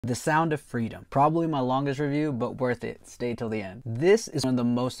The Sound of Freedom. Probably my longest review, but worth it. Stay till the end. This is one of the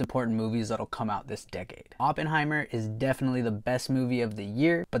most important movies that'll come out this decade. Oppenheimer is definitely the best movie of the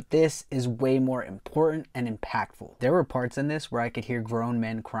year, but this is way more important and impactful. There were parts in this where I could hear grown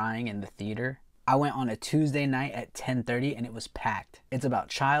men crying in the theater. I went on a Tuesday night at 10:30 and it was packed. It's about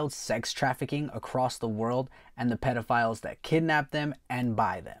child sex trafficking across the world and the pedophiles that kidnap them and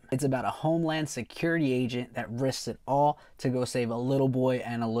buy them. It's about a Homeland Security agent that risks it all to go save a little boy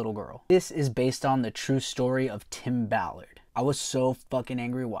and a little girl. This is based on the true story of Tim Ballard. I was so fucking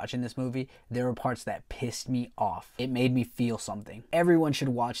angry watching this movie. There were parts that pissed me off. It made me feel something. Everyone should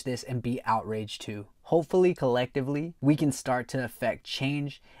watch this and be outraged too. Hopefully, collectively, we can start to affect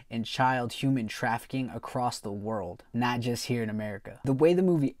change in child human trafficking across the world, not just here in America. The way the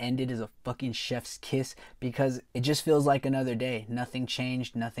movie ended is a fucking chef's kiss because it just feels like another day. Nothing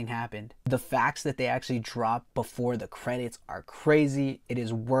changed, nothing happened. The facts that they actually drop before the credits are crazy. It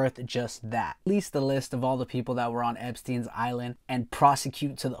is worth just that. Release the list of all the people that were on Epstein's island and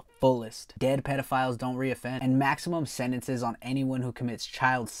prosecute to the fullest. Dead pedophiles don't reoffend, and maximum sentences on anyone who commits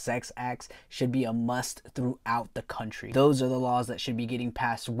child sex acts should be a must throughout the country. Those are the laws that should be getting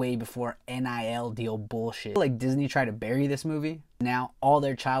passed way before NIL deal bullshit. Like Disney tried to bury this movie. Now all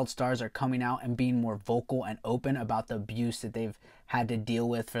their child stars are coming out and being more vocal and open about the abuse that they've had to deal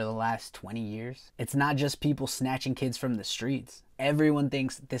with for the last 20 years. It's not just people snatching kids from the streets. Everyone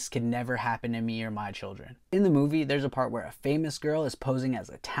thinks this could never happen to me or my children. In the movie, there's a part where a famous girl is posing as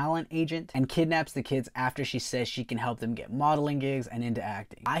a talent agent and kidnaps the kids after she says she can help them get modeling gigs and into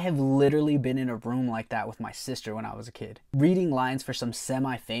acting. I have literally been in a room like that with my sister when I was a kid, reading lines for some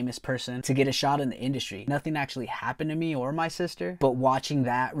semi-famous person to get a shot in the industry. Nothing actually happened to me or my sister, but watching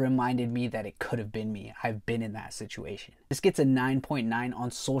that reminded me that it could have been me. I've been in that situation. This gets a 9.9 on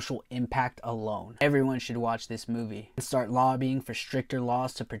social impact alone. Everyone should watch this movie and start lobbying for stricter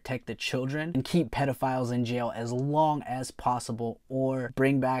laws to protect the children and keep pedophiles in jail as long as possible, or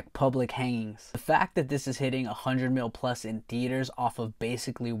bring back public hangings. The fact that this is hitting 100 mil plus in theaters off of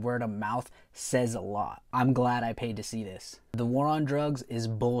basically word of mouth says a lot. I'm glad I paid to see this. The war on drugs is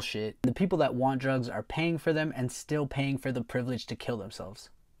bullshit. The people that want drugs are paying for them and still paying for the privilege to kill themselves.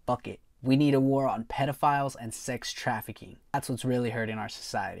 Fuck it. We need a war on pedophiles and sex trafficking. That's what's really hurting our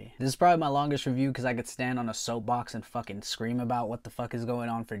society. This is probably my longest review because I could stand on a soapbox and fucking scream about what the fuck is going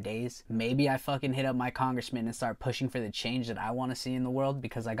on for days. Maybe I fucking hit up my congressman and start pushing for the change that I want to see in the world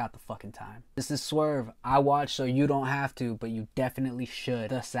because I got the fucking time. This is Swerve. I watch so you don't have to, but you definitely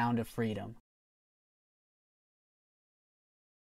should. The Sound of Freedom.